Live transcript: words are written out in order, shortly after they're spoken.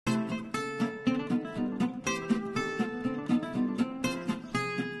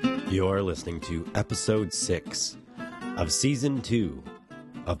You're listening to episode 6 of season 2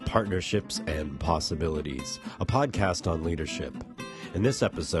 of Partnerships and Possibilities, a podcast on leadership. In this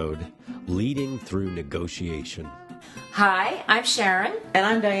episode, Leading Through Negotiation. Hi, I'm Sharon. And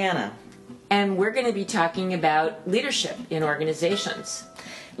I'm Diana. And we're going to be talking about leadership in organizations.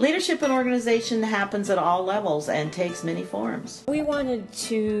 Leadership in organization happens at all levels and takes many forms. We wanted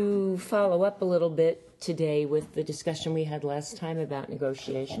to follow up a little bit today with the discussion we had last time about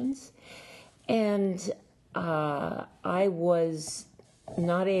negotiations. And I was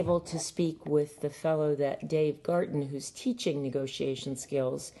not able to speak with the fellow that Dave Garton, who's teaching negotiation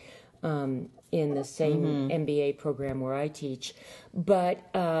skills in the same MBA program where I teach. But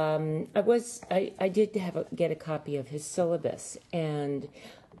I did get a copy of his syllabus, and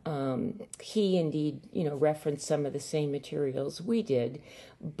he indeed, referenced some of the same materials we did.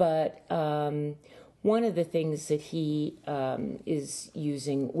 But one of the things that he is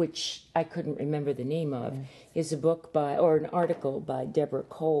using, which I couldn't remember the name of, is an article by Deborah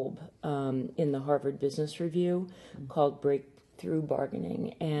Kolb in the Harvard Business Review called Breakthrough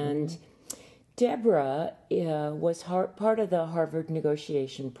Bargaining. And Deborah was part of the Harvard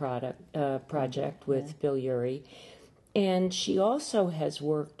Negotiation Project with Bill Ury. And she also has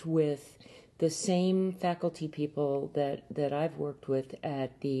worked with the same faculty people that I've worked with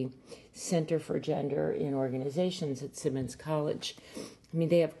at the Center for Gender in Organizations at Simmons College. I mean,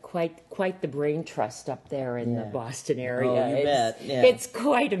 they have quite the brain trust up there in the Boston area. Oh, you bet. Yeah. It's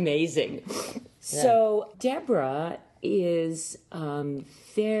quite amazing. So Deborah is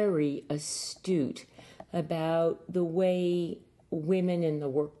very astute about the way women in the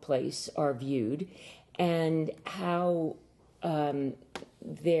workplace are viewed and how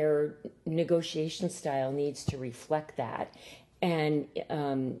their negotiation style needs to reflect that. And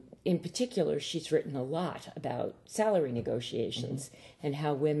in particular, she's written a lot about salary negotiations and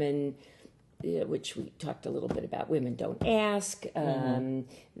how women, which we talked a little bit about, women don't ask.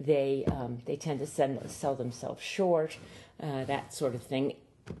 They tend to sell themselves short, that sort of thing.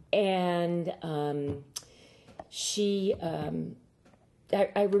 And she...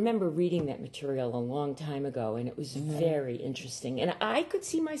 I remember reading that material a long time ago, and it was very interesting. And I could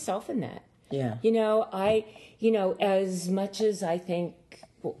see myself in that. Yeah. As much as I think,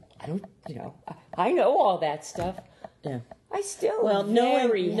 I know all that stuff. Yeah. I still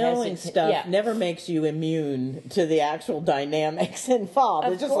knowing stuff never makes you immune to the actual dynamics involved.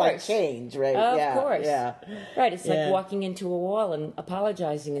 It's just like change, right? Of course. Yeah. Right. It's like walking into a wall and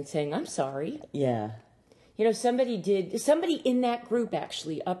apologizing and saying, "I'm sorry." Yeah. Somebody in that group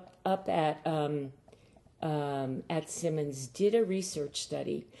actually up at Simmons did a research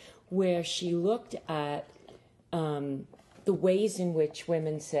study where she looked at the ways in which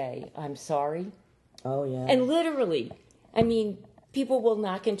women say, "I'm sorry." Oh, yeah. And literally, I mean, people will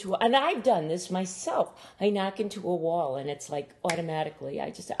knock into, and I've done this myself. I knock into a wall and it's like automatically, I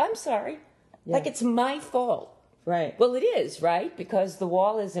just say, "I'm sorry." Yeah. Like it's my fault. Right. Well, it is, right? Because the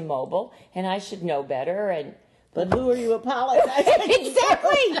wall is immobile, and I should know better. But who are you apologizing?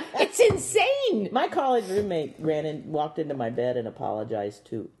 Exactly. It's insane. My college roommate walked into my bed and apologized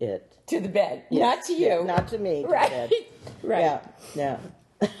to it. To the bed, yes. Not to you. Yeah, not to me. Right. To the bed. Right. Yeah.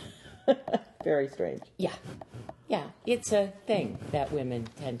 Very strange. Yeah. Yeah. It's a thing that women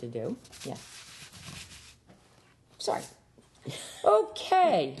tend to do. Yeah. That's right.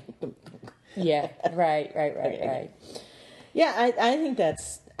 Okay. Yeah. Right. Yeah, I think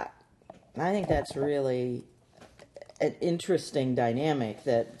that's really an interesting dynamic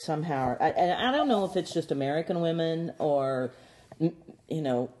that somehow, and I don't know if it's just American women or,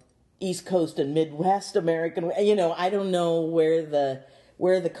 East Coast and Midwest American, I don't know where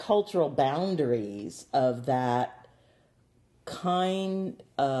the cultural boundaries of that kind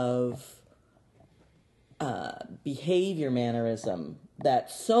of behavior mannerism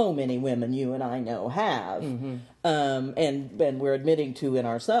that so many women you and I know have, and we're admitting to in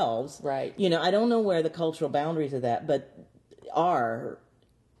ourselves. Right. I don't know where the cultural boundaries of that are,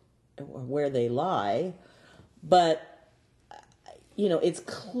 where they lie, but it's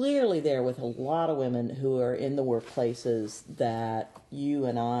clearly there with a lot of women who are in the workplaces that you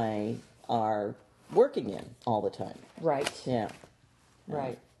and I are working in all the time. Right. Yeah.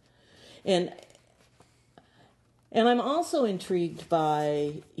 Right. And I'm also intrigued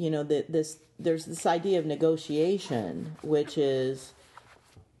by, there's this idea of negotiation, which is,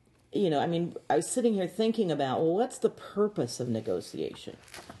 I was sitting here thinking about, well, what's the purpose of negotiation?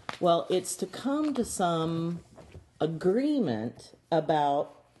 Well, it's to come to some agreement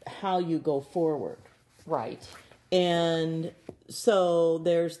about how you go forward. Right. And so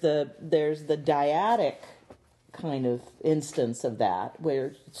there's the dyadic kind of instance of that,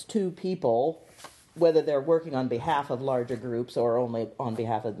 where it's two people, whether they're working on behalf of larger groups or only on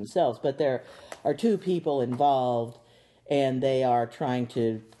behalf of themselves, but there are two people involved, and they are trying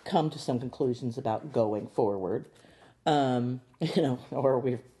to come to some conclusions about going forward. Or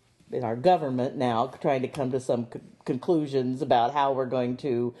we're in our government now trying to come to some conclusions about how we're going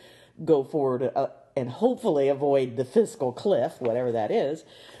to go forward and hopefully avoid the fiscal cliff, whatever that is.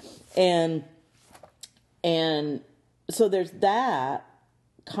 And so there's that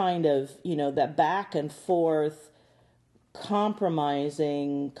kind of, that back and forth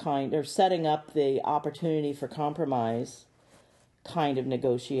compromising or setting up the opportunity for compromise kind of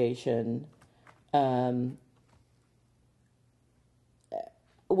negotiation,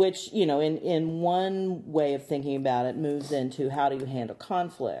 which, in one way of thinking about it moves into how do you handle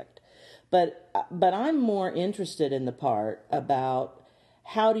conflict. But I'm more interested in the part about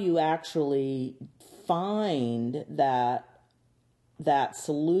how do you actually find that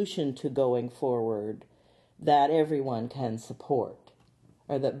solution to going forward that everyone can support,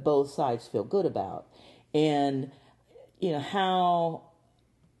 or that both sides feel good about. And,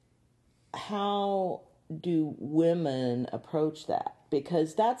 how do women approach that?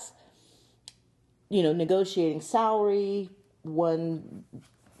 Because that's, negotiating salary, one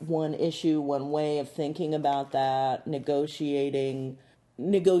issue, one way of thinking about that, negotiating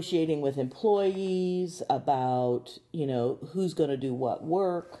with employees about, who's going to do what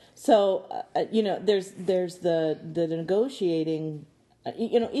work. So, there's the negotiating,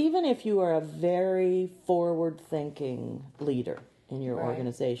 even if you are a very forward-thinking leader in your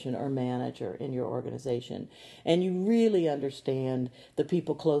organization or manager in your organization, and you really understand the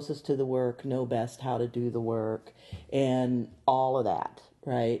people closest to the work know best how to do the work and all of that,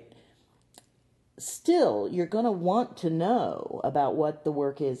 right? Still, you're going to want to know about what the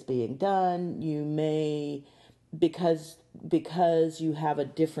work is being done. You may, because you have a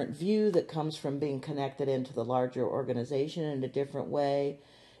different view that comes from being connected into the larger organization in a different way,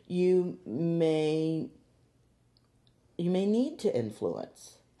 you may need to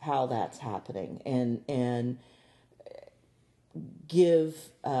influence how that's happening and give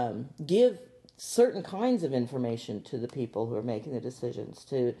certain kinds of information to the people who are making the decisions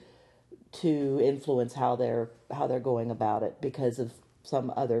to influence how they're going about it because of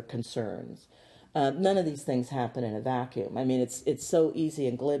some other concerns. None of these things happen in a vacuum. I mean, it's so easy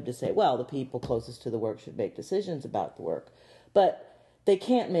and glib to say, well, the people closest to the work should make decisions about the work, but they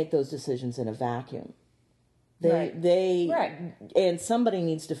can't make those decisions in a vacuum. And somebody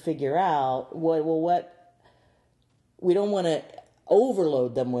needs to figure out what we don't want to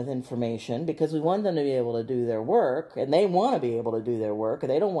overload them with information because we want them to be able to do their work, and they want to be able to do their work,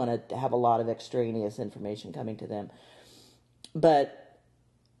 and they don't want to have a lot of extraneous information coming to them. But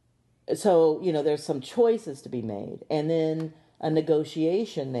so, there's some choices to be made, and then a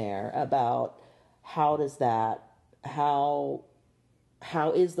negotiation there about how is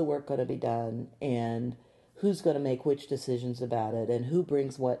the work going to be done, and who's going to make which decisions about it, and who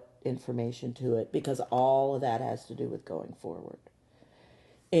brings what information to it, because all of that has to do with going forward.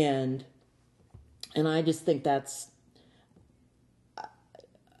 And I just think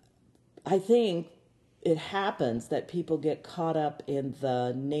I think it happens that people get caught up in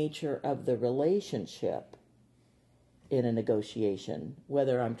the nature of the relationship in a negotiation,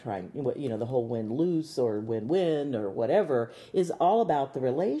 whether I'm trying, the whole win-lose or win-win or whatever is all about the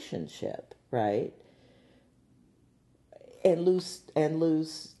relationship, right? And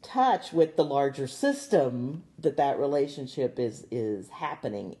lose touch with the larger system that relationship is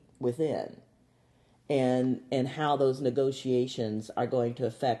happening within, and how those negotiations are going to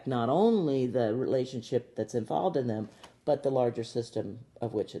affect not only the relationship that's involved in them, but the larger system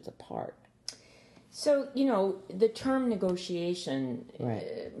of which it's a part. So, the term negotiation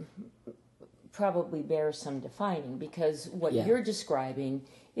probably bears some defining, because what you're describing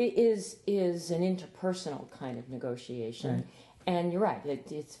is an interpersonal kind of negotiation. Right. And you're right,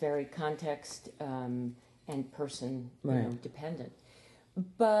 it's very context and person dependent.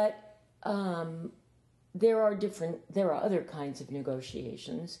 But there are other kinds of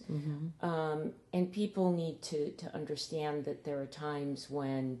negotiations, and people need to understand that there are times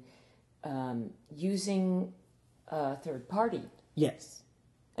when using a third party,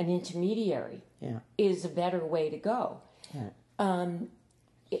 an intermediary, is a better way to go.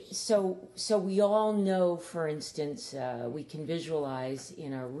 So we all know, for instance, we can visualize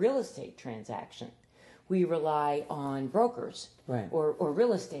in a real estate transaction, we rely on brokers or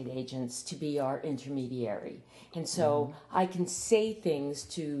real estate agents to be our intermediary. And so I can say things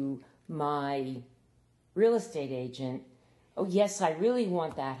to my real estate agent, oh, yes, I really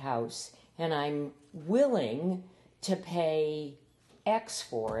want that house, and I'm willing to pay X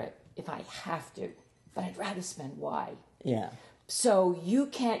for it if I have to, but I'd rather spend Y. Yeah. So you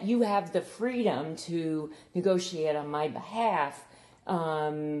have the freedom to negotiate on my behalf,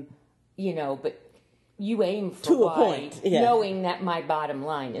 but you aim for To a Y, point, yeah. knowing that my bottom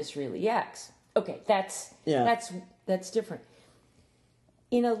line is really X. Okay, that's different.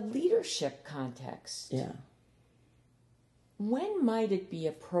 In a leadership context, Yeah. when might it be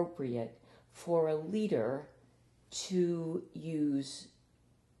appropriate for a leader to use,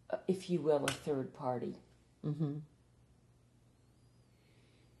 if you will, a third party? Mm-hmm.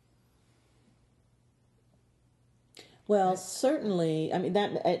 Well, certainly, I mean,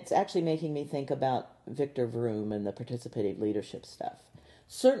 that it's actually making me think about Victor Vroom and the participative leadership stuff.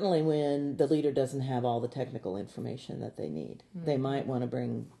 Certainly when the leader doesn't have all the technical information that they need, they might want to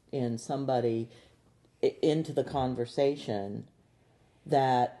bring in somebody into the conversation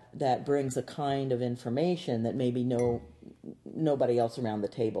that brings a kind of information that maybe nobody else around the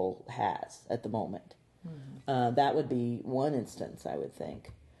table has at the moment. That would be one instance, I would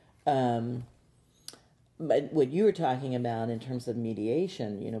think. But what you were talking about in terms of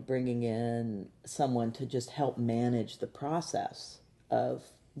mediation, bringing in someone to just help manage the process of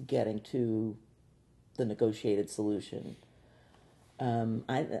getting to the negotiated solution,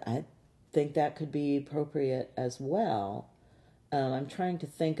 I think that could be appropriate as well. I'm trying to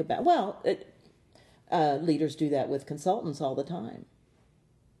think about, leaders do that with consultants all the time.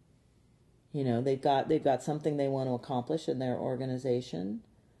 They've got something they want to accomplish in their organization.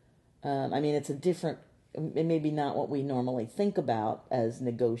 It's a different, maybe not what we normally think about as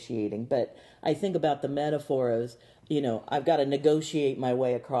negotiating, but I think about the metaphor as, I've got to negotiate my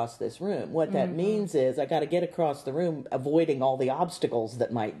way across this room. What that means is I got to get across the room, avoiding all the obstacles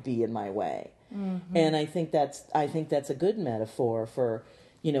that might be in my way. And I think that's a good metaphor for,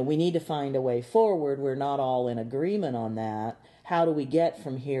 we need to find a way forward. We're not all in agreement on that. How do we get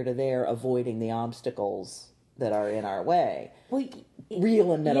from here to there, avoiding the obstacles that are in our way? Well,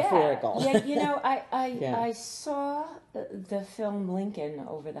 real and metaphorical. Yeah, I saw the film Lincoln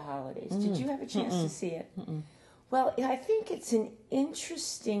over the holidays. Did you have a chance to see it? Well, I think it's an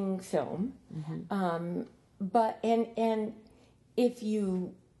interesting film, but if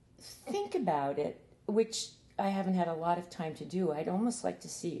you think about it, which I haven't had a lot of time to do, I'd almost like to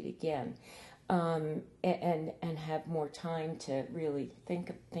see it again, and have more time to really think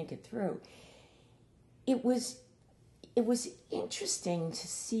it through. It was interesting to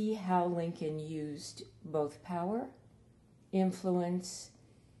see how Lincoln used both power, influence,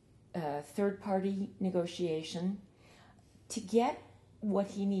 third-party negotiation to get what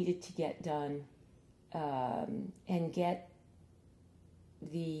he needed to get done, and get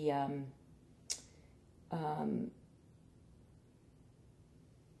the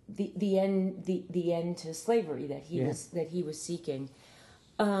end to slavery that he was seeking.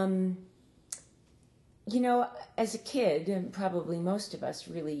 As a kid, and probably most of us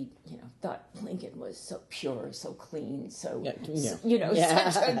really, thought Lincoln was so pure, so clean, such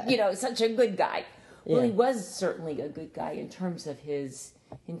a good guy. Yeah. Well, he was certainly a good guy in terms of his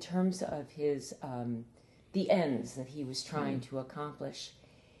the ends that he was trying to accomplish.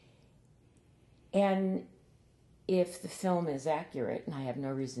 And if the film is accurate, and I have no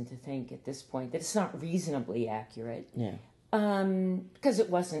reason to think at this point that it's not reasonably accurate, because it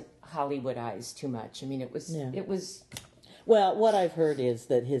wasn't Hollywoodized too much. It was. Well, what I've heard is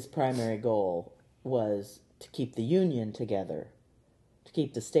that his primary goal was to keep the Union together, to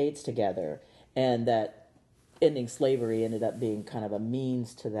keep the states together, and that ending slavery ended up being kind of a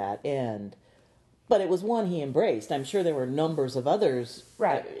means to that end. But it was one he embraced. I'm sure there were numbers of others,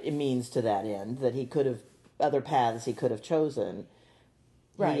 means to that end, that he could have, other paths he could have chosen.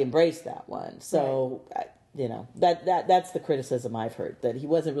 Right. He embraced that one. So, that's the criticism I've heard, that he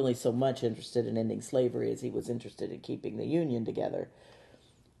wasn't really so much interested in ending slavery as he was interested in keeping the Union together.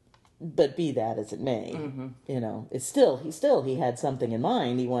 But be that as it may, it's still, he had something in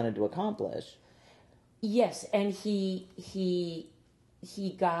mind he wanted to accomplish. Yes, and he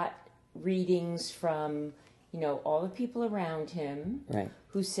got readings from, all the people around him,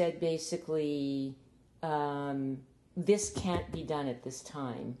 who said basically, this can't be done at this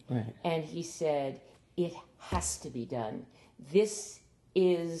time. Right. And he said, it has to be done. This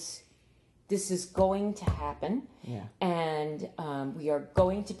is going to happen. Yeah. And we are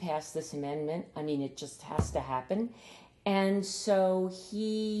going to pass this amendment. It just has to happen. And so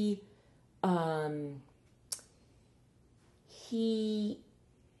he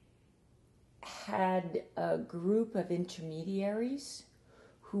had a group of intermediaries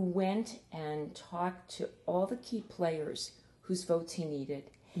who went and talked to all the key players whose votes he needed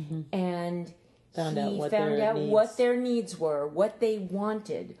and Found he out what found their out needs- what their needs were, what they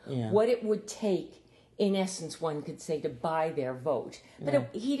wanted, Yeah. what it would take, in essence, one could say, to buy their vote.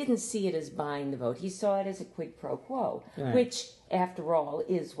 But he didn't see it as buying the vote. He saw it as a quid pro quo, Right. which, after all,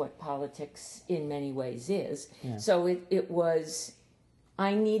 is what politics in many ways is. So it was,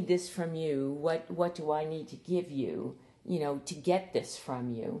 I need this from you. What do I need to give you, to get this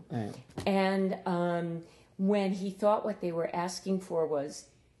from you? Right. And when he thought what they were asking for was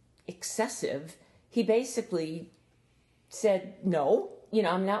excessive, he basically said, no,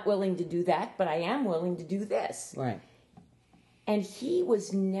 I'm not willing to do that, but I am willing to do this. Right. And he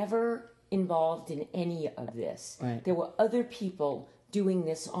was never involved in any of this. Right. There were other people doing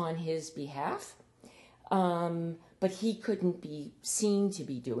this on his behalf, but he couldn't be seen to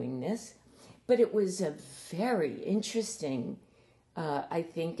be doing this. But it was a very interesting, I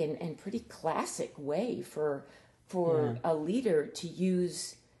think, and pretty classic way for a leader to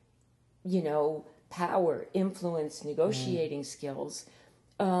use, power, influence, negotiating skills,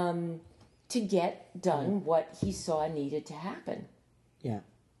 to get done what he saw needed to happen. Yeah.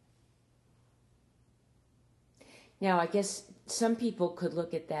 Now, I guess some people could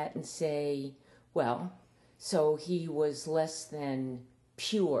look at that and say, well, so he was less than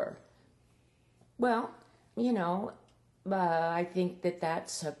pure. Well, I think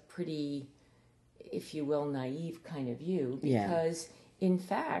that's a pretty, if you will, naive kind of view, because in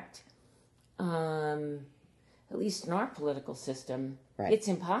fact, at least in our political system, it's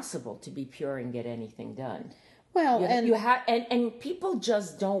impossible to be pure and get anything done. Well, and people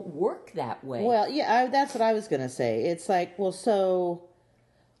just don't work that way. Well, yeah, that's what I was going to say. It's like, well, so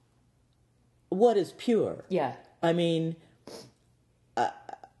what is pure? Yeah. I mean,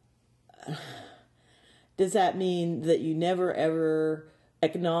 does that mean that you never ever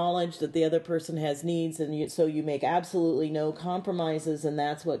acknowledge that the other person has needs, and so you make absolutely no compromises, and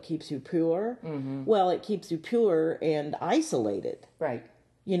that's what keeps you pure? Mm-hmm. Well, it keeps you pure and isolated. Right.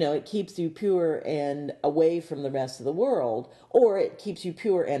 It keeps you pure and away from the rest of the world, or it keeps you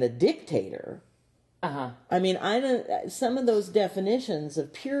pure and a dictator. Uh-huh. I mean, some of those definitions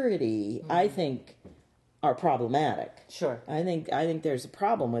of purity, I think, are problematic. Sure. I think there's a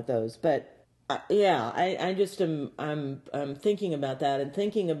problem with those, but I just I'm thinking about that and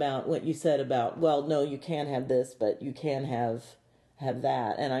thinking about what you said about, well, no, you can't have this, but you can have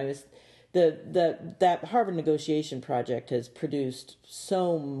that. And I was that Harvard Negotiation Project has produced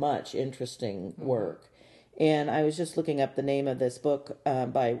so much interesting work. And I was just looking up the name of this book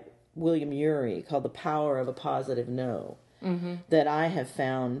by William Ury called The Power of a Positive No. That I have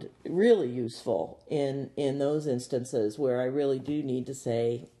found really useful in those instances where I really do need to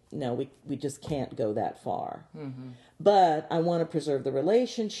say, no, we just can't go that far. But I want to preserve the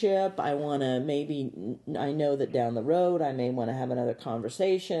relationship. I want to I know that down the road I may want to have another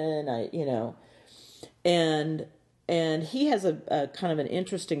conversation. And he has a kind of an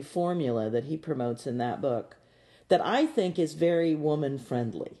interesting formula that he promotes in that book that I think is very woman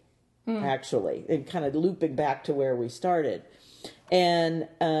friendly, actually, and kind of looping back to where we started. And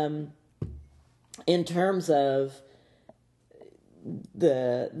in terms of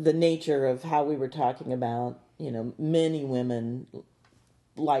the nature of how we were talking about, many women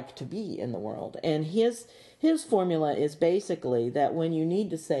like to be in the world. And his formula is basically that when you need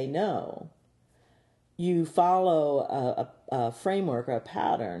to say no, you follow a framework or a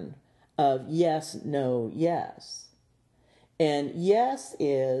pattern of yes, no, yes. And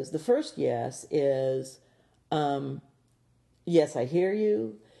the first yes is, yes, I hear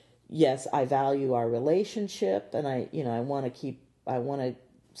you. Yes, I value our relationship, and I want to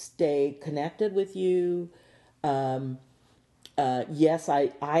stay connected with you. Yes,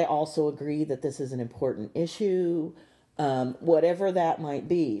 I also agree that this is an important issue, whatever that might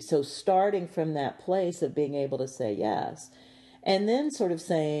be. So starting from that place of being able to say yes, and then sort of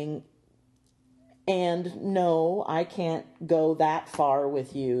saying, and no, I can't go that far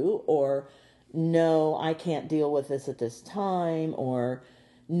with you, or no, I can't deal with this at this time, or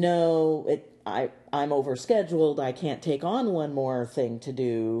no, I'm overscheduled, I can't take on one more thing to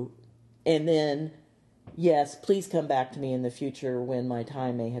do. And then, yes, please come back to me in the future when my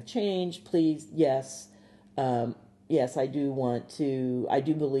time may have changed. Please, yes, I do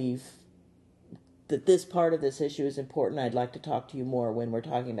believe that this part of this issue is important. I'd like to talk to you more when we're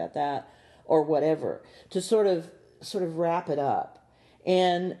talking about that, or whatever, to sort of wrap it up.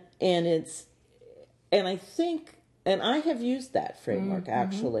 And I think, and I have used that framework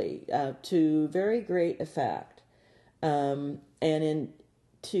actually to very great effect, that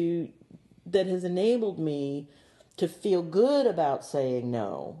has enabled me to feel good about saying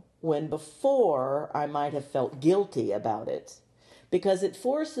no when before I might have felt guilty about it, because it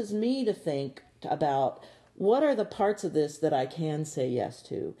forces me to think about what are the parts of this that I can say yes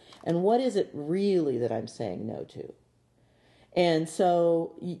to, and what is it really that I'm saying no to. And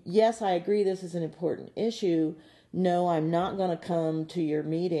so, yes, I agree this is an important issue. No, I'm not going to come to your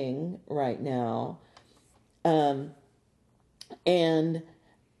meeting right now. And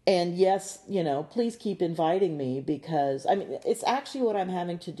yes, please keep inviting me, because it's actually what I'm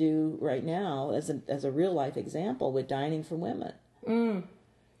having to do right now as a real life example with Dining for Women.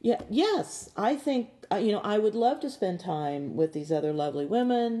 Yeah. Yes. I think, I would love to spend time with these other lovely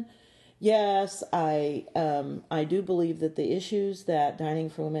women. Yes. I do believe that the issues that Dining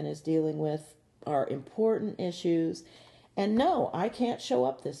for Women is dealing with are important issues. And no, I can't show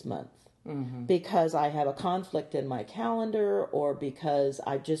up this month. Mm-hmm. Because I have a conflict in my calendar, or because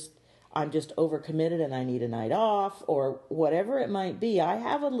I'm just overcommitted and I need a night off, or whatever it might be. I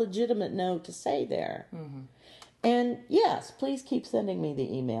have a legitimate no to say there. Mm-hmm. And yes, please keep sending me the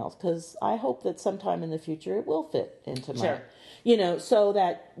emails, because I hope that sometime in the future it will fit into my, so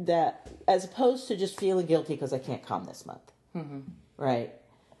that as opposed to just feeling guilty because I can't come this month, mm-hmm. right?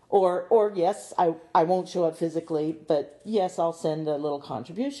 Or yes, I won't show up physically, but yes, I'll send a little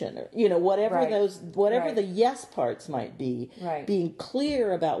contribution, or whatever right. the yes parts might be. Right. Being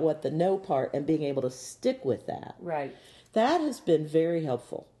clear about what the no part and being able to stick with that. Right. That has been very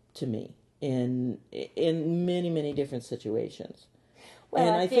helpful to me in many, many different situations. Well,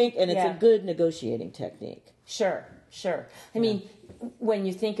 and I think it's a good negotiating technique. Sure. I mean, when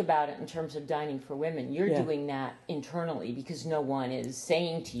you think about it in terms of Dining for Women, you're doing that internally because no one is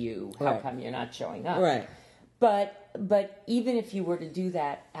saying to you, how come you're not showing up? Right. But even if you were to do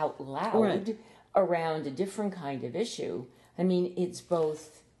that out loud around a different kind of issue, I mean, it's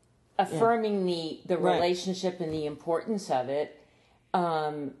both affirming the relationship and the importance of it,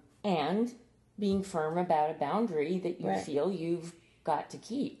 and being firm about a boundary that you feel you've got to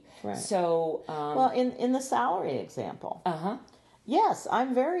keep. Right. So, well, in the salary example, yes,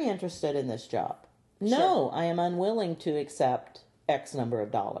 I'm very interested in this job. No, I am unwilling to accept X number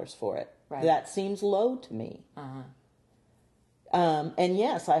of dollars for it. Right. That seems low to me. And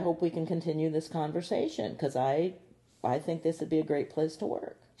yes, I hope we can continue this conversation, because I think this would be a great place to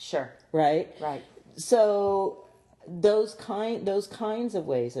work. Sure. Right. Right. So those kinds of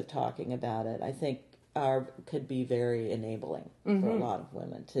ways of talking about it, I think, could be very enabling for a lot of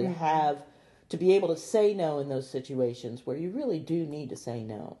women to be able to say no in those situations where you really do need to say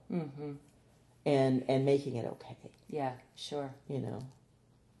no, and making it okay. Yeah, sure.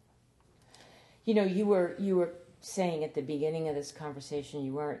 You were saying at the beginning of this conversation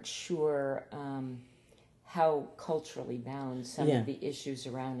you weren't sure how culturally bound some of the issues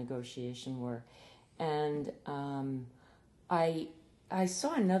around negotiation were, and I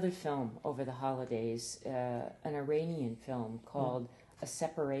saw another film over the holidays, an Iranian film called A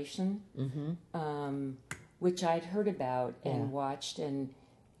Separation, which I'd heard about and watched, and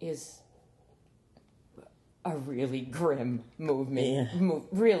is a really grim movie,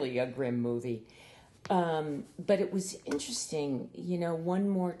 really a grim movie. But it was interesting, one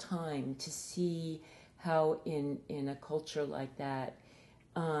more time to see how in a culture like that,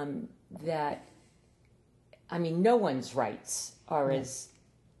 no one's rights are as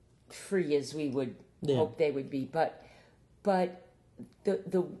free as we would hope they would be, but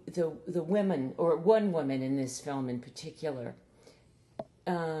the women, or one woman in this film in particular,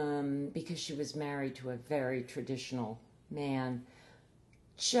 because she was married to a very traditional man,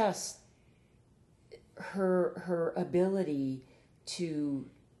 just her ability to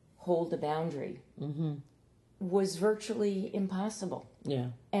hold a boundary was virtually impossible.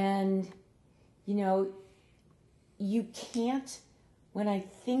 Yeah. And you can't, when I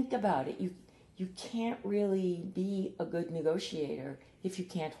think about it, you can't really be a good negotiator if you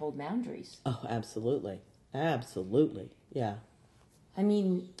can't hold boundaries. Oh, absolutely. Yeah. I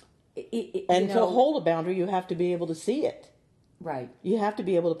mean, to hold a boundary, you have to be able to see it. Right. You have to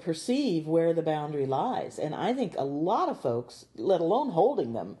be able to perceive where the boundary lies. And I think a lot of folks, let alone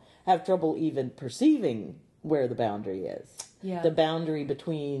holding them, have trouble even perceiving where the boundary is. Yeah. The boundary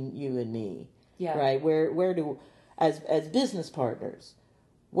between you and me. Yeah. Right? Where do, as business partners,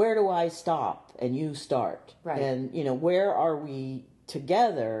 where do I stop and you start? Right. And, where are we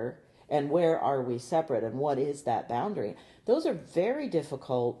together and where are we separate, and what is that boundary? Those are very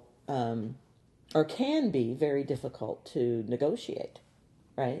difficult, or can be very difficult to negotiate,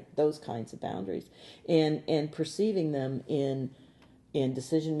 right? Those kinds of boundaries, and perceiving them in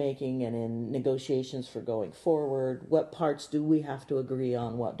decision making and in negotiations for going forward. What parts do we have to agree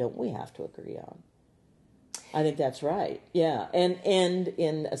on? What don't we have to agree on? I think that's right. Yeah. And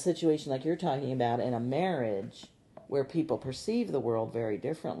in a situation like you're talking about, in a marriage, where people perceive the world very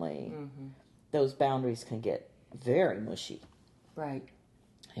differently, those boundaries can get very mushy. Right.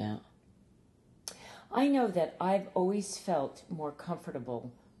 Yeah. I know that I've always felt more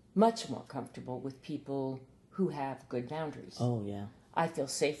comfortable, much more comfortable with people who have good boundaries. Oh, yeah. I feel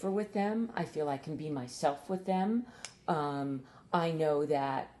safer with them. I feel I can be myself with them. I know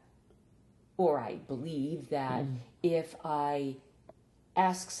that, or I believe that if I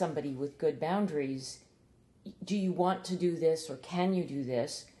ask somebody with good boundaries, do you want to do this or can you do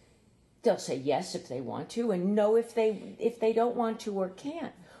this? They'll say yes if they want to and no if they don't want to or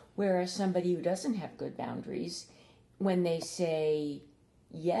can't. Whereas somebody who doesn't have good boundaries, when they say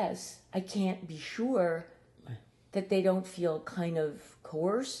yes, I can't be sure that they don't feel kind of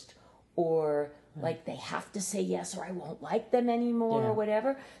coerced or like they have to say yes or I won't like them anymore or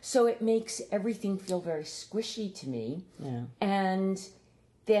whatever. So it makes everything feel very squishy to me. Yeah. And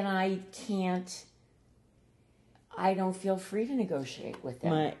then I don't feel free to negotiate with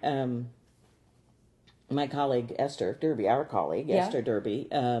them. My colleague Esther Derby, Esther Derby,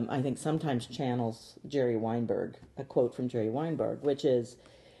 I think sometimes channels Jerry Weinberg, a quote from Jerry Weinberg, which is,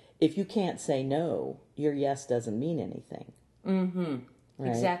 if you can't say no, your yes doesn't mean anything. Mm-hmm. Right?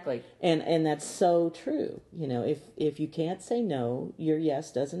 Exactly. And that's so true. You know, if you can't say no, your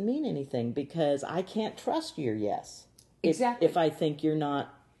yes doesn't mean anything because I can't trust your yes. Exactly. If I think you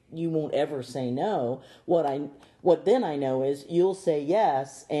won't ever say no, what then I know is you'll say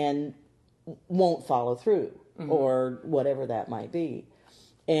yes and won't follow through or whatever that might be.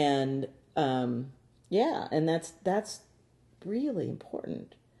 And and that's really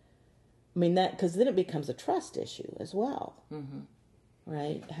important. I mean, because then it becomes a trust issue as well.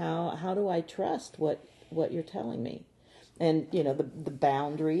 Right? How do I trust what you're telling me? And you know, the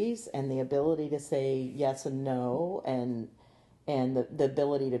boundaries and the ability to say yes and no and the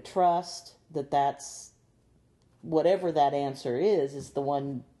ability to trust that's whatever that answer is the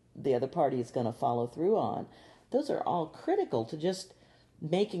one the other party is going to follow through on. Those are all critical to just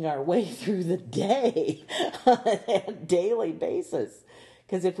making our way through the day on a daily basis.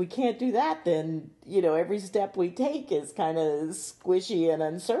 Because if we can't do that, then, you know, every step we take is kind of squishy and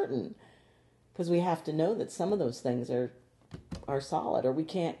uncertain. Because we have to know that some of those things are solid, or we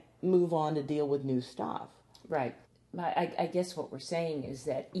can't move on to deal with new stuff. Right. I guess what we're saying is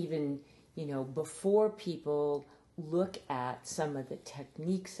that even, you know, before people look at some of the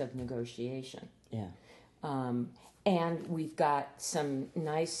techniques of negotiation. Yeah. And we've got some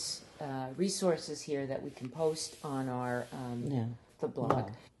nice resources here that we can post on our the blog. Wow.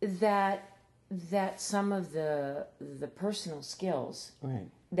 That some of the personal skills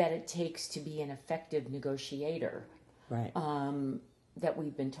that it takes to be an effective negotiator, that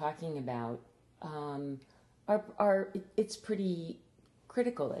we've been talking about, it's pretty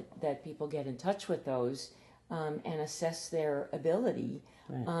critical that people get in touch with those. And assess their ability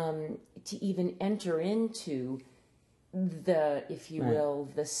to even enter into the, if you will,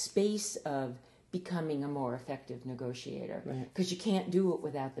 the space of becoming a more effective negotiator. Because you can't do it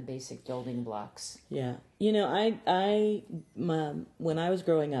without the basic building blocks. Yeah. You know, when I was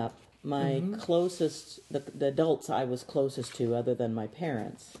growing up, my closest, the adults I was closest to other than my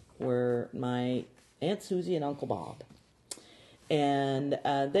parents were my Aunt Susie and Uncle Bob. And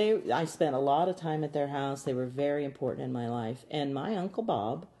I spent a lot of time at their house. They were very important in my life. And my Uncle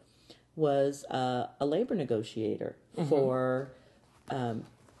Bob was a labor negotiator for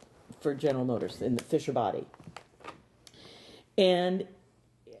General Motors in the Fisher Body. And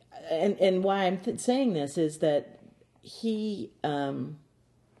why I'm saying this is that he had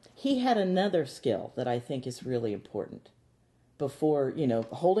another skill that I think is really important. Before, you know,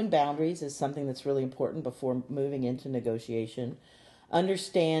 holding boundaries is something that's really important before moving into negotiation.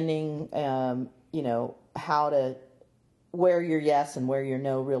 Understanding, you know, where your yes and where your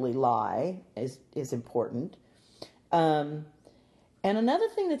no really lie is important. And another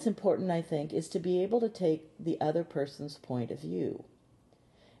thing that's important, I think, is to be able to take the other person's point of view.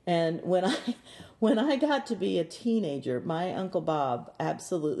 And when I got to be a teenager, my Uncle Bob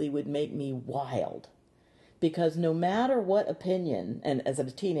absolutely would make me wild. Because no matter what opinion, and as a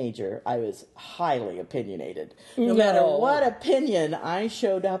teenager, I was highly opinionated. No matter what opinion I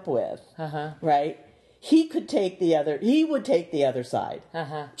showed up with, right? He would take the other side,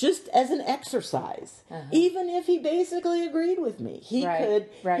 just as an exercise. Even if he basically agreed with me, he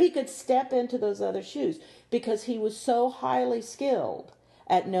could step into those other shoes because he was so highly skilled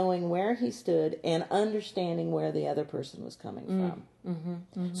at knowing where he stood and understanding where the other person was coming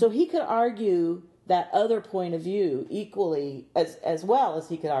from. So he could argue that other point of view equally as well as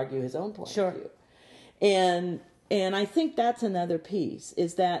he could argue his own point of view. And and I think that's another piece,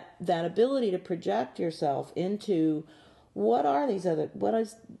 is that ability to project yourself into what is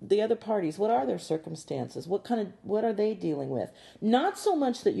the other parties, what are their circumstances, what are they dealing with? Not so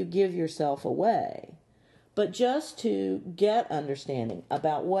much that you give yourself away, but just to get understanding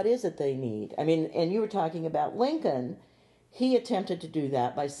about what is it they need. I mean, and you were talking about Lincoln. He attempted to do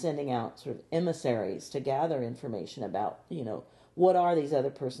that by sending out sort of emissaries to gather information about, what are these other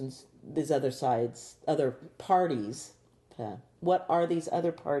parties, what are these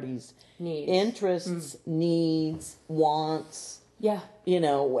other parties' Needs. interests, needs, wants, Yeah.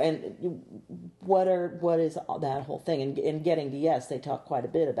 and what is that whole thing? And in Getting to Yes, they talk quite a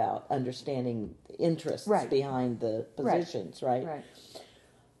bit about understanding interests Right. behind the positions, right? Right.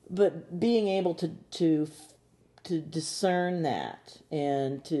 But being able to discern that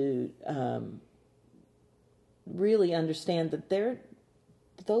and to really understand that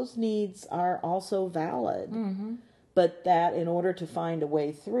those needs are also valid, but that in order to find a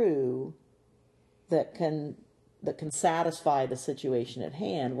way through that can satisfy the situation at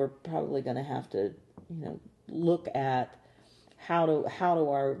hand, we're probably going to have to look at how do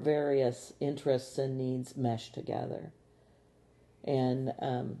our various interests and needs mesh together. And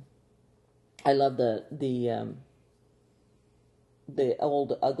I love the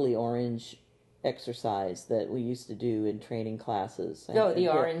old ugly orange exercise that we used to do in training classes. The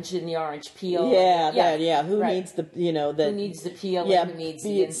orange and the orange peel. Who right. needs the who needs the peel and who needs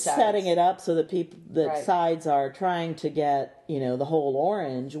the inside? Setting it up so that Right. sides are trying to get the whole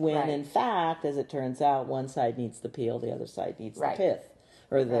orange, when Right. in fact, as it turns out, one side needs the peel, the other side needs Right. the pith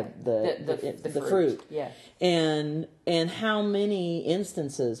or the fruit. Yeah. And how many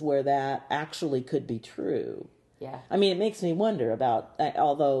instances where that actually could be true. Yeah. I mean, it makes me wonder about,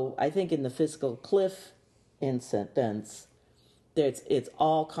 although I think in the fiscal cliff incidents, it's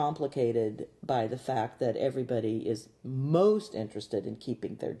all complicated by the fact that everybody is most interested in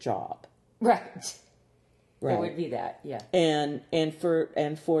keeping their job. Right. Right. It would be that, yeah. And for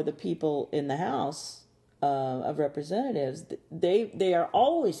the people in the House of Representatives, they are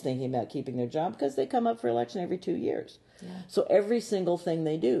always thinking about keeping their job because they come up for election every 2 years. Yeah. So every single thing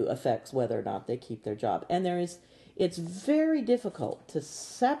they do affects whether or not they keep their job. And it's very difficult to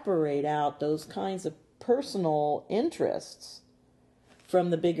separate out those kinds of personal interests from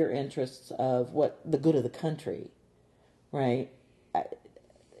the bigger interests of what the good of the country, right?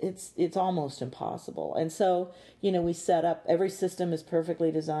 It's almost impossible. And so, we set up, every system is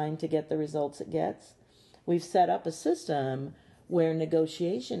perfectly designed to get the results it gets. We've set up a system where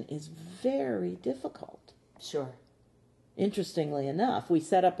negotiation is very difficult. Sure. Interestingly enough, we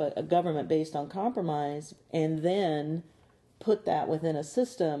set up a government based on compromise and then put that within a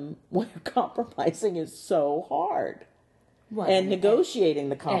system where compromising is so hard. Well, And negotiating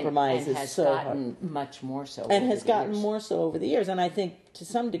the compromise and is so hard. has gotten much more so. And over has the gotten years. more so over the years. And I think, to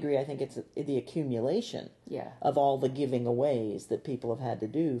some degree, it's the accumulation of all the giving aways that people have had to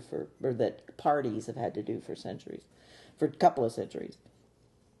do or that parties have had to do for centuries, for a couple of centuries.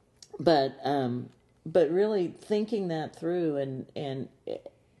 But really thinking that through and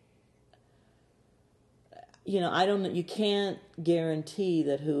you can't guarantee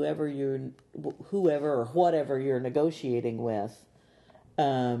that whoever or whatever you're negotiating with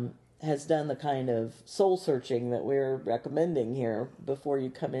has done the kind of soul searching that we're recommending here before you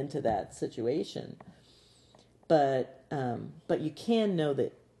come into that situation. But you can know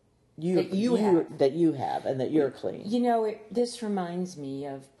that you have and that you're clean. This reminds me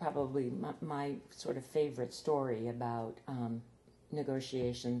of probably my sort of favorite story about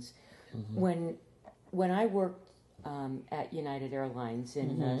negotiations. Mm-hmm. When I worked at United Airlines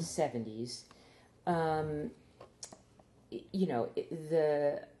in the 70s,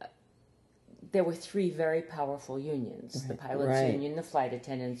 there were three very powerful unions: the pilots union, the flight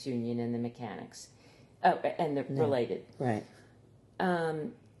attendants union, and the mechanics, and the related. Right.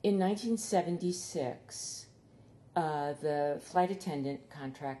 In 1976, the flight attendant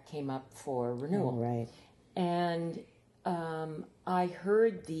contract came up for renewal. Right. And I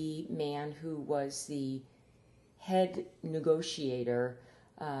heard the man who was the head negotiator,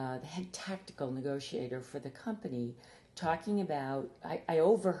 the head tactical negotiator for the company, talking about, I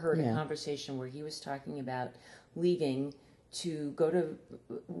overheard a conversation where he was talking about leaving to go to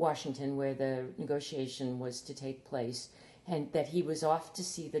Washington where the negotiation was to take place, and that he was off to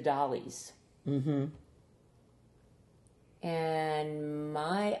see the Dollies. Mm-hmm. And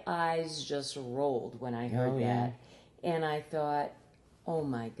my eyes just rolled when I heard that. And I thought, oh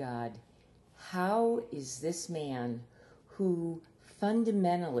my God, how is this man who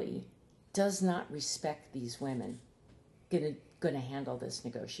fundamentally does not respect these women going to handle this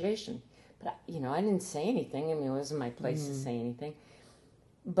negotiation? But, I didn't say anything. I mean, it wasn't my place to say anything.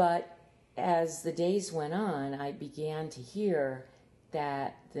 But as the days went on, I began to hear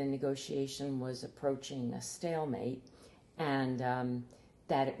that the negotiation was approaching a stalemate, and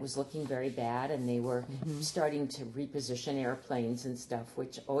that it was looking very bad, and they were starting to reposition airplanes and stuff,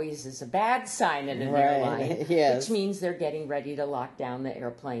 which always is a bad sign in an airline, yes. which means they're getting ready to lock down the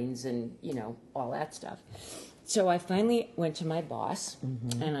airplanes and, all that stuff. So I finally went to my boss,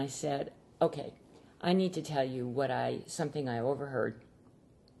 and I said, okay, I need to tell you something I overheard.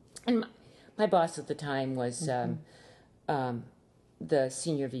 And my boss at the time was the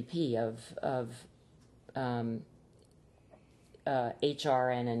senior VP of HR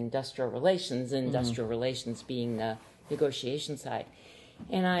and industrial relations, relations being the negotiation side.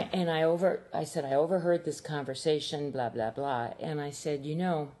 And I said, I overheard this conversation, blah, blah, blah. And I said,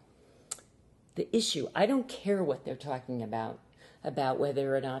 the issue, I don't care what they're talking about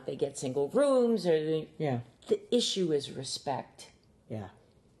whether or not they get single rooms or the issue is respect. Yeah.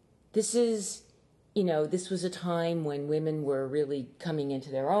 This is, this was a time when women were really coming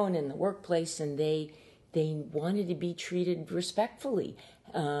into their own in the workplace, and they wanted to be treated respectfully.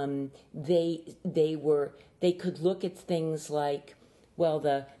 They could look at things like, well,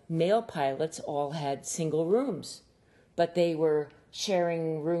 the male pilots all had single rooms, but they were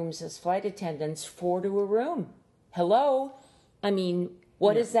sharing rooms as flight attendants, 4 to a room. Hello? I mean,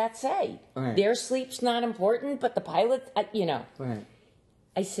 what does that say? Right. Their sleep's not important, but the pilot, Right.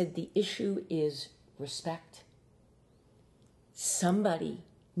 I said, the issue is respect. Somebody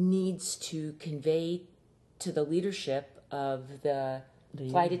needs to convey to the leadership of the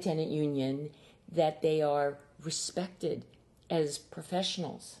flight attendant union that they are respected as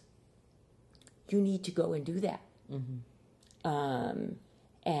professionals. You need to go and do that.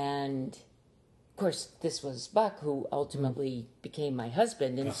 And of course, this was Buck, who ultimately became my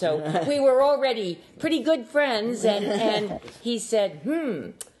husband, and so we were already pretty good friends. And he said,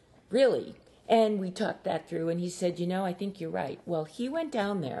 really? And we talked that through, and he said, I think you're right. Well, he went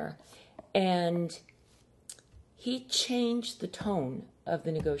down there, and he changed the tone of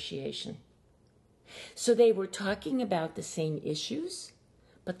the negotiation. So they were talking about the same issues,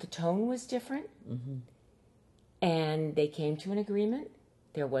 but the tone was different. And they came to an agreement.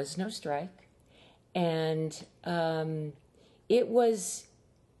 There was no strike. And it was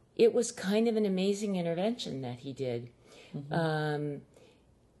kind of an amazing intervention that he did.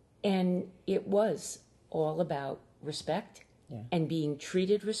 And it was all about respect and being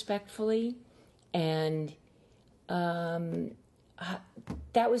treated respectfully. And that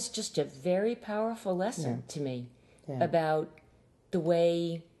was just a very powerful lesson to me about the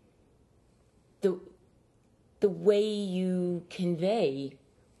way you convey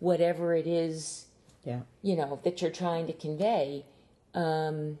whatever it is that you're trying to convey. I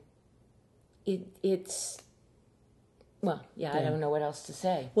don't know what else to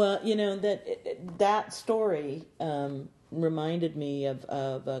say. Well, that story reminded me of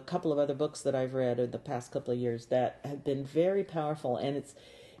a couple of other books that I've read over the past couple of years that have been very powerful, and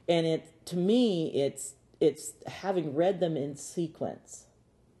to me it's having read them in sequence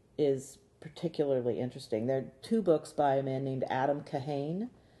is particularly interesting. There are 2 books by a man named Adam Kahane,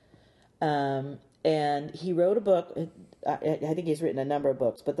 and he wrote a book. I think he's written a number of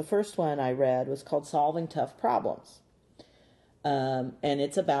books, but the first one I read was called Solving Tough Problems. And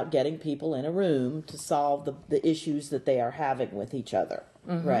it's about getting people in a room to solve the issues that they are having with each other,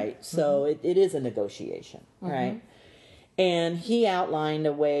 right? So it is a negotiation, right? And he outlined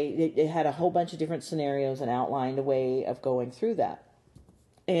a way, it had a whole bunch of different scenarios and outlined a way of going through that.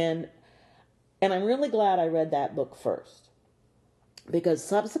 And I'm really glad I read that book first, because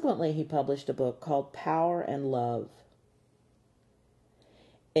subsequently he published a book called Power and Love.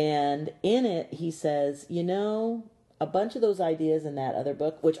 And in it, he says, a bunch of those ideas in that other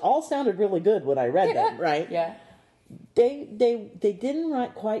book, which all sounded really good when I read them, right? Yeah. They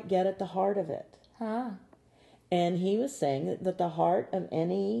didn't quite get at the heart of it. And he was saying that the heart of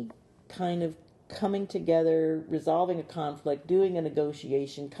any kind of coming together, resolving a conflict, doing a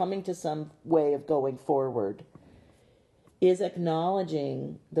negotiation, coming to some way of going forward, is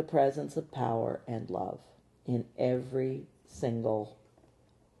acknowledging the presence of power and love in every single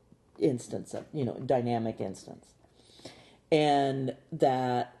instance of, dynamic instance. And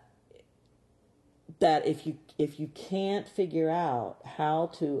that if you can't figure out how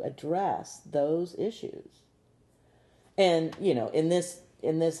to address those issues, and in this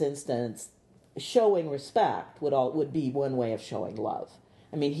instance, showing respect would be one way of showing love.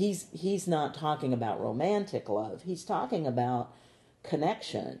 I mean, he's not talking about romantic love. He's talking about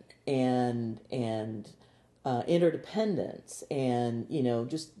connection and interdependence, and,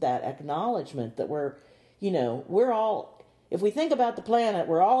 just that acknowledgement that we're all, if we think about the planet,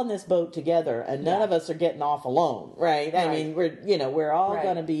 we're all in this boat together, and none of us are getting off alone, right? I mean, we're all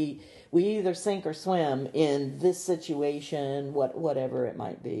going to be, we either sink or swim in this situation, whatever it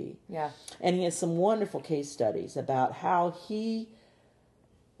might be. Yeah. And he has some wonderful case studies about how he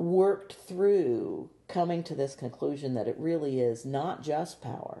worked through coming to this conclusion that it really is not just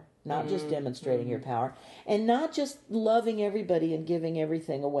power, not just demonstrating your power, and not just loving everybody and giving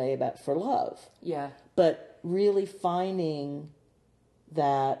everything away for love. Yeah. But really finding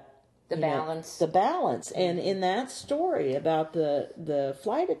that balance. The balance. And in that story about the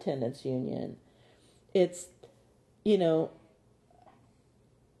flight attendants union, it's,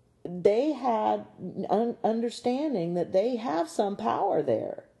 they had understanding that they have some power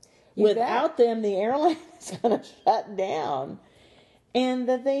there. Without them, the airline is going to shut down, and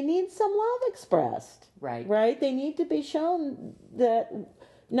that they need some love expressed. Right? They need to be shown that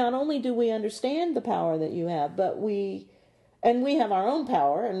not only do we understand the power that you have, but we have our own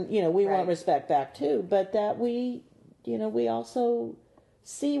power, and, we want respect back too, but that we also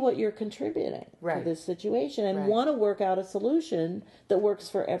see what you're contributing to this situation and want to work out a solution that works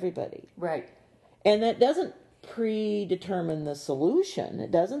for everybody. Right. And that doesn't predetermine the solution.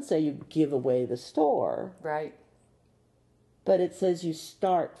 It doesn't say you give away the store. Right. But it says you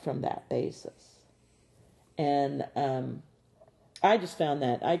start from that basis. And I just found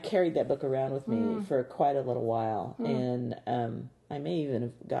that I carried that book around with me for quite a little while, and I may even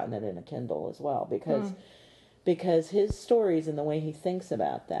have gotten it in a Kindle as well, because his stories and the way he thinks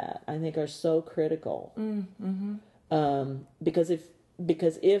about that, I think, are so critical. Because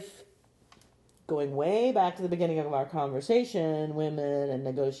if going way back to the beginning of our conversation, women and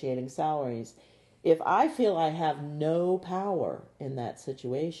negotiating salaries, if I feel I have no power in that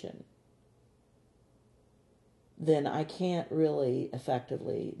situation, then I can't really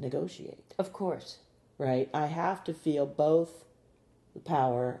effectively negotiate. Of course. Right? I have to feel both the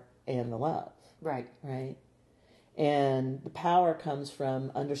power and the love. Right. Right? And the power comes from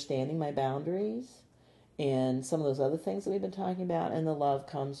understanding my boundaries and some of those other things that we've been talking about, and the love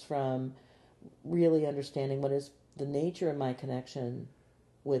comes from really understanding what is the nature of my connection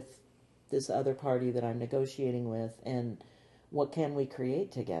with this other party that I'm negotiating with, and what can we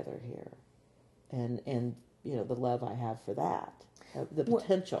create together here, and the love I have for that, the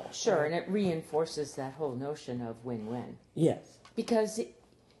potential. Sure, right? And it reinforces that whole notion of win-win. Yes. Because,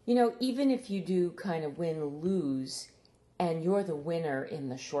 even if you do kind of win-lose, and you're the winner in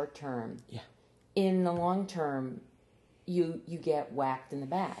the short term, in the long term, you get whacked in the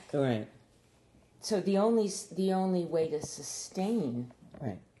back. Right. So the only way to sustain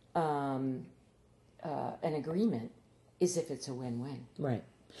an agreement is if it's a win-win. Right.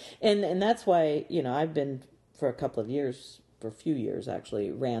 And that's why, I've been for a few years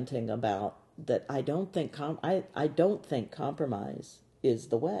actually, ranting about that. I don't think compromise is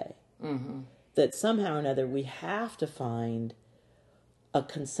the way. Mm-hmm. That somehow or another we have to find a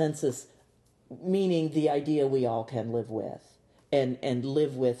consensus, meaning the idea we all can live with, and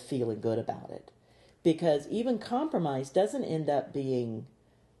live with feeling good about it. Because even compromise doesn't end up being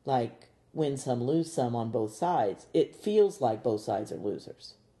like win some, lose some on both sides. It feels like both sides are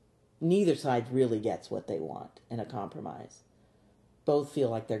losers. Neither side really gets what they want in a compromise. Both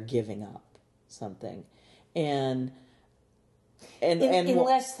feel like they're giving up something. And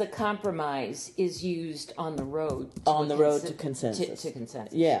unless the compromise is used on the road to consensus. To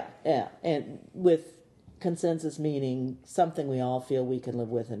consensus. Yeah. And with consensus meaning something we all feel we can live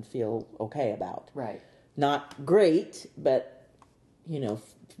with and feel okay about. Right. Not great, but,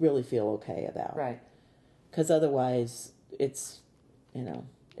 really feel okay about. Right. Because otherwise it's,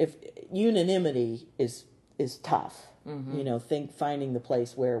 if unanimity is tough. Mm-hmm. Finding the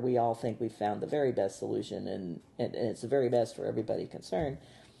place where we all think we've found the very best solution and it's the very best for everybody concerned.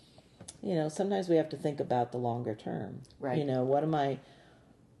 Sometimes we have to think about the longer term. Right. What am I...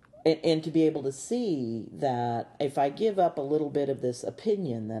 And to be able to see that if I give up a little bit of this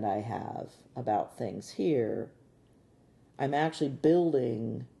opinion that I have about things here, I'm actually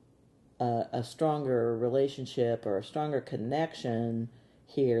building a stronger relationship or a stronger connection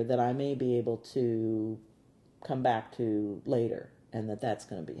here that I may be able to come back to later, and that's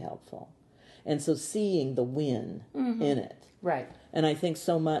going to be helpful. And so seeing the win in it. Right. And I think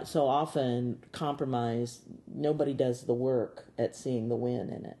so often compromise, nobody does the work at seeing the win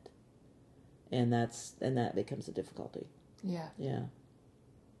in it. And that becomes a difficulty. Yeah. Yeah.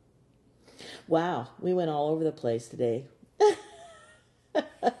 Wow, we went all over the place today.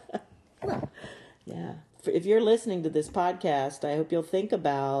 Yeah. if you're listening to this podcast, I hope you'll think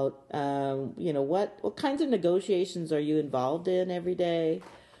about, what kinds of negotiations are you involved in every day?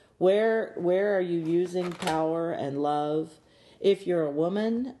 Where are you using power and love? If you're a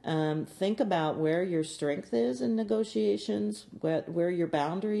woman, think about where your strength is in negotiations, where your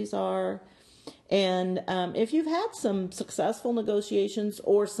boundaries are. And if you've had some successful negotiations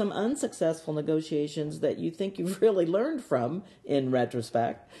or some unsuccessful negotiations that you think you've really learned from in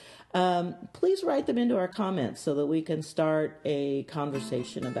retrospect, please write them into our comments so that we can start a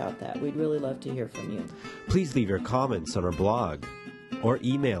conversation about that. We'd really love to hear from you. Please leave your comments on our blog or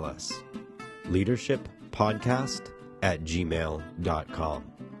email us, leadershippodcast@gmail.com.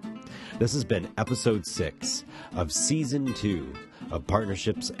 This has been episode 6 of season 2 of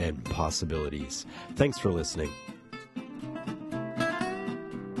Partnerships and Possibilities. Thanks for listening.